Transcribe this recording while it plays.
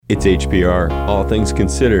It's HPR, All Things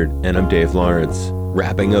Considered, and I'm Dave Lawrence,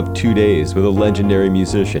 wrapping up 2 days with a legendary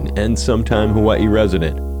musician and sometime Hawaii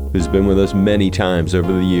resident who's been with us many times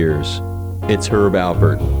over the years. It's Herb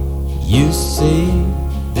Alpert. You see,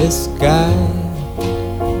 this guy's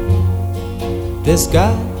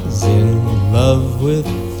in love with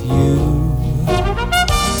you.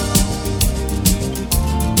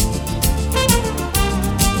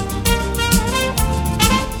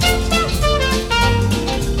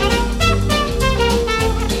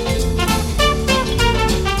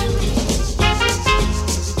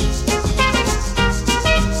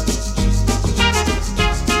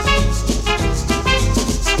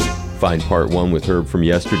 Find part 1 with Herb from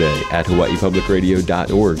yesterday at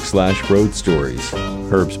hawaiipublicradio.org/road stories.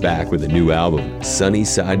 Herb's back with a new album, Sunny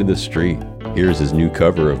Side of the Street. Here's his new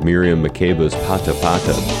cover of Miriam Makeba's Pata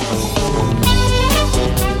Pata.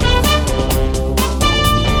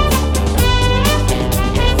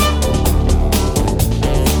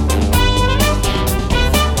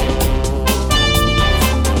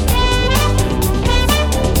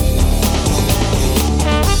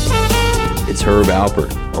 It's Herb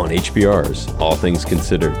Alpert on HPR's All Things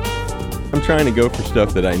Considered. I'm trying to go for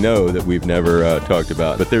stuff that I know that we've never talked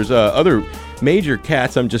about, but there's other major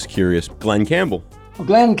cats. I'm just curious. Glen Campbell. Well,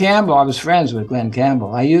 Glen Campbell, I was friends with Glen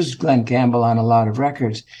Campbell. I used Glen Campbell on a lot of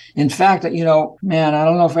records. In fact, man, I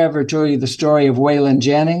don't know if I ever told you the story of Waylon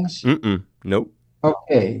Jennings. Nope.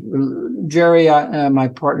 Okay. Jerry, my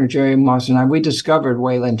partner Jerry Moss and I, we discovered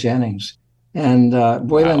Waylon Jennings. And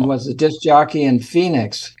Waylon was a disc jockey in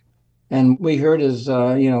Phoenix. And we heard his,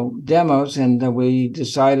 demos, and we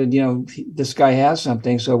decided, this guy has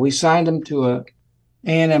something. So we signed him to a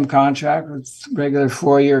A&M contract, regular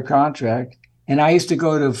 4-year contract. And I used to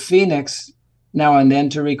go to Phoenix now and then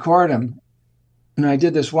to record him. And I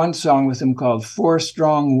did this one song with him called 4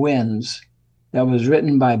 Strong Winds that was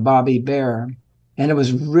written by Bobby Bear. And it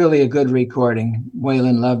was really a good recording.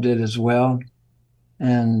 Waylon loved it as well.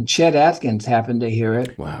 And Chet Atkins happened to hear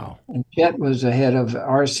it. Wow. And Chet was the head of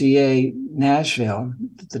RCA Nashville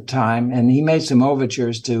at the time, and he made some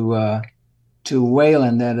overtures to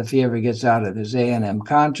Waylon that if he ever gets out of his A&M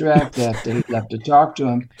contract, that he'd have to talk to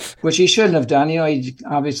him, which he shouldn't have done. He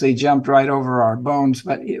obviously jumped right over our bones,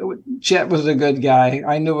 but Chet was a good guy.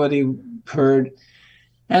 I knew what he heard.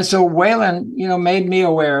 And so Waylon, made me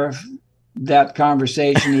aware of that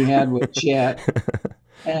conversation he had with Chet.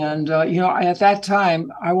 And, at that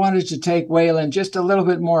time, I wanted to take Waylon just a little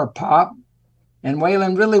bit more pop. And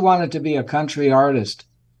Waylon really wanted to be a country artist.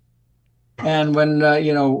 And when,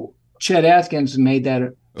 Chet Atkins made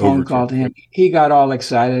that phone call to him, he got all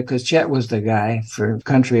excited because Chet was the guy for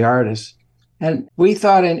country artists. And we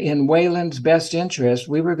thought in Waylon's best interest,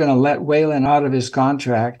 we were going to let Waylon out of his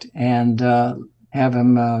contract and have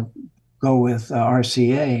him go with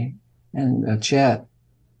RCA and Chet.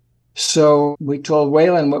 So we told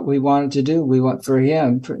Waylon what we wanted to do. We want for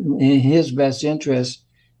him, in his best interest.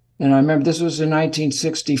 And I remember this was in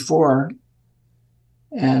 1964.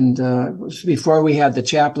 And it was before we had the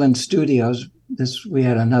Chaplin Studios. We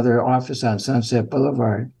had another office on Sunset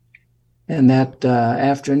Boulevard. And that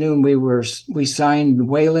afternoon, we signed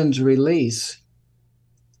Waylon's release.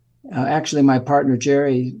 Actually, my partner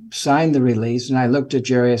Jerry signed the release. And I looked at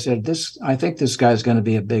Jerry. I said, I think this guy's going to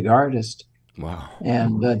be a big artist. Wow.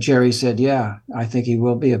 And Jerry said, yeah, I think he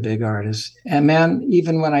will be a big artist. And man,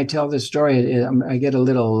 even when I tell this story, I get a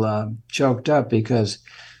little choked up because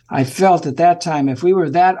I felt at that time, if we were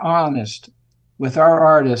that honest with our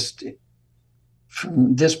artist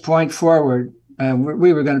from this point forward,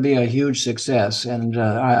 we were going to be a huge success. And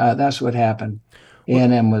that's what happened.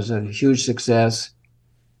 A&M was a huge success.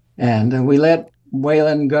 And we let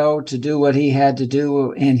Waylon go to do what he had to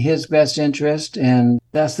do in his best interest. And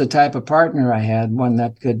that's the type of partner I had, one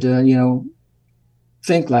that could,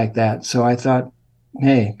 think like that. So I thought,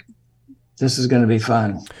 hey, this is going to be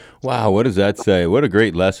fun. Wow. What does that say? What a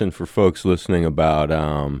great lesson for folks listening about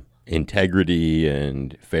integrity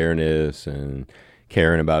and fairness and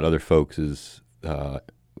caring about other folks'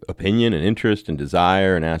 opinion and interest and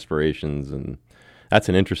desire and aspirations. And that's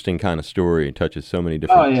an interesting kind of story. It touches so many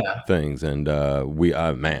different things, and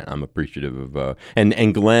I'm appreciative of.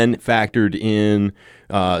 And Glen factored in,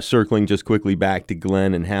 circling just quickly back to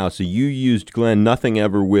Glen and how. So you used Glen, nothing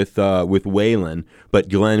ever with Waylon, but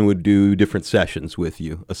Glen would do different sessions with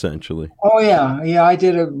you, essentially. Oh yeah. I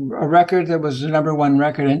did a record that was the #1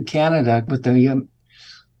 record in Canada with the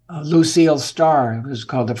Lucille Starr. It was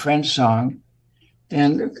called The French Song.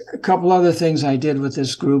 And a couple other things I did with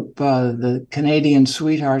this group, the Canadian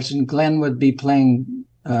Sweethearts, and Glen would be playing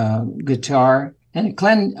guitar, And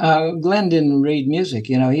Glenn didn't read music.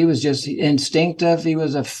 You know, he was just instinctive. He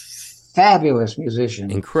was a fabulous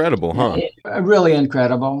musician. Incredible, huh? Really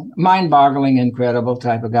incredible, mind-boggling, incredible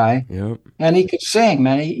type of guy. Yep. And he could sing,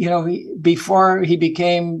 man. Before he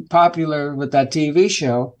became popular with that TV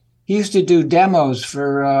show, he used to do demos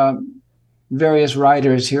for various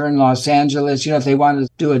writers here in Los Angeles. You know, if they wanted to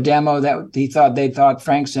do a demo that they thought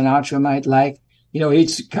Frank Sinatra might like, you know,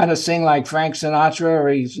 he'd kind of sing like Frank Sinatra, or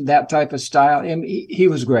he's that type of style. He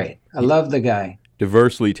was great. I love the guy.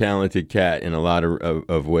 Diversely talented cat in a lot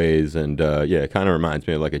of ways, and it kind of reminds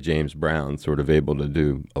me of like a James Brown, sort of able to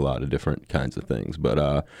do a lot of different kinds of things.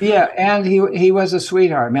 But yeah, and he was a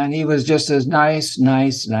sweetheart, man. He was just a nice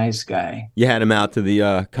guy. You had him out to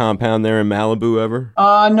the compound there in Malibu ever?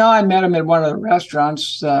 No, I met him at one of the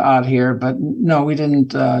restaurants out here, but no, we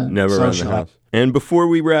didn't. Never around the house. And before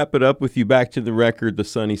we wrap it up with you back to the record, The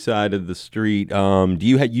Sunny Side of the Street, do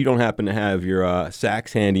you don't happen to have your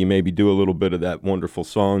sax handy? Maybe do a little bit of that wonderful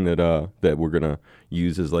song that we're gonna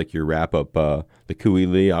use as like your wrap up, the Cooey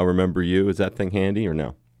Lee, I'll Remember You. Is that thing handy or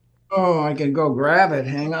no? Oh, I can go grab it.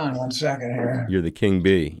 Hang on 1 second here. You're the King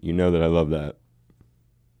Bee. You know that I love that.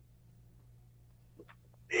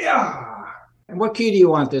 Yeah. And what key do you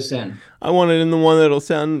want this in? I want it in the one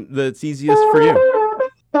that's easiest for you.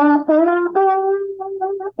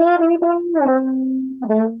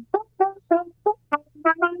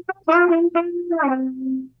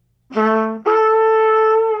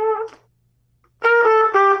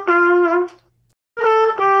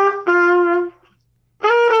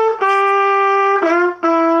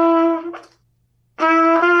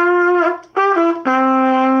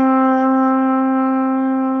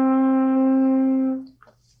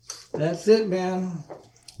 That's it, man.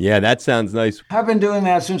 Yeah, that sounds nice. I've been doing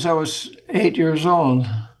that since I was 8 years old.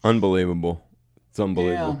 Unbelievable. It's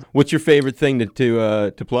unbelievable. Yeah. What's your favorite thing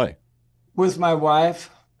to play? With my wife.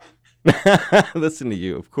 Listen to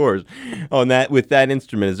you, of course. With that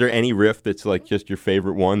instrument, is there any riff that's like just your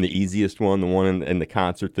favorite one, the easiest one, the one in the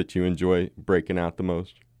concert that you enjoy breaking out the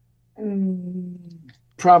most?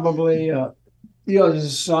 Probably, there's a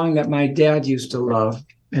song that my dad used to love,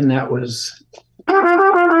 and that was...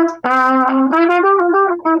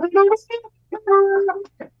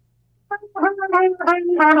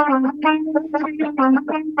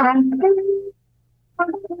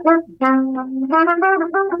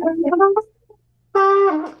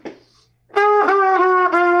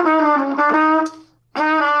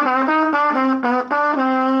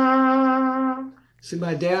 See,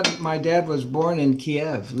 my dad was born in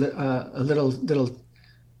Kiev, a little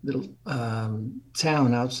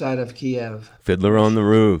town outside of Kiev. Fiddler on the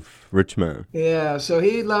Roof, Richmond. Yeah, so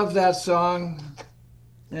he loved that song,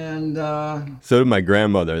 and so did my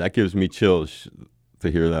grandmother. That gives me chills to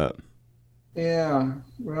hear that. Yeah,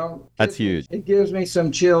 well, that's huge. It gives me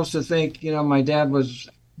some chills to think, my dad was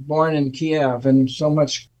born in Kiev, and so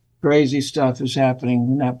much crazy stuff is happening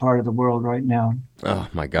in that part of the world right now. Oh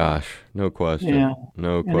my gosh, no question. Yeah,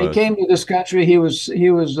 no question. And he came to this country. He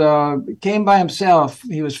came by himself.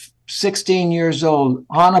 He was 16 years old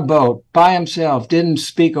on a boat by himself. Didn't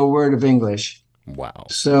speak a word of English. Wow.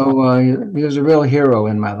 So he was a real hero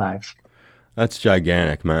in my life. That's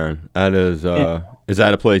gigantic, man. That is. Is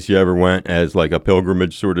that a place you ever went as like a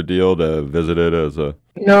pilgrimage sort of deal to visit it as a?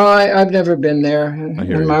 No, I've never been there,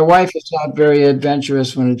 and my wife is not very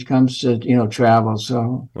adventurous when it comes to travel.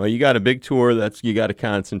 So well, you got a big tour that's you got to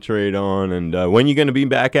concentrate on, and when are you going to be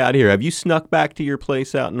back out here? Have you snuck back to your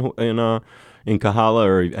place out in Kahala,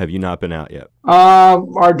 or have you not been out yet?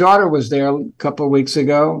 Our daughter was there a couple of weeks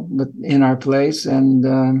ago, in our place,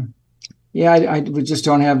 and we just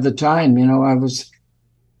don't have the time.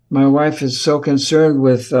 My wife is so concerned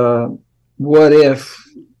with what if,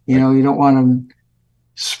 you don't want to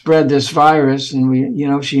spread this virus.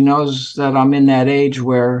 And she knows that I'm in that age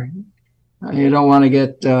where you don't want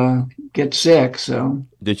to get sick. So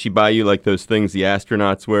did she buy you like those things the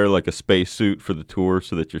astronauts wear, like a space suit for the tour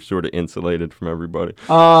so that you're sort of insulated from everybody?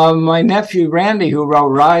 My nephew, Randy, who wrote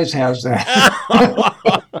Rise, has that.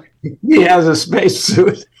 He has a space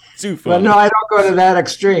suit. Too funny. But no, I don't go to that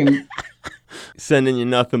extreme. Sending you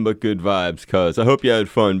nothing but good vibes, cuz I hope you had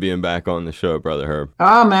fun being back on the show, Brother Herb.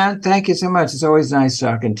 Oh, man, thank you so much. It's always nice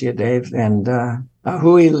talking to you, Dave. And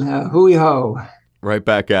hooey ho. Right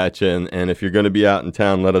back at you. And if you're going to be out in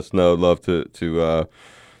town, let us know. I'd love to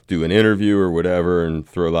do an interview or whatever and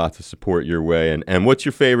throw lots of support your way. And what's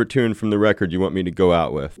your favorite tune from the record you want me to go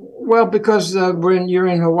out with? Well, because when you're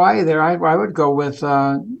in Hawaii there, I would go with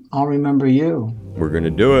I'll Remember You. We're going to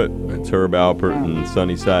do it. It's Herb Alpert and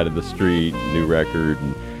Sunny Side of the Street, new record.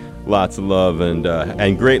 And Lots of love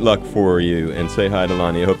and great luck for you. And say hi to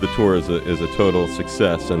Lonnie. I hope the tour is a total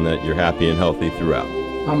success and that you're happy and healthy throughout.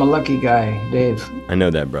 I'm a lucky guy, Dave. I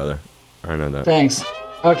know that, brother. I know that. Thanks.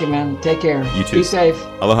 Okay, man. Take care. You too. Be safe.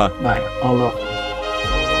 Aloha. Bye. Aloha.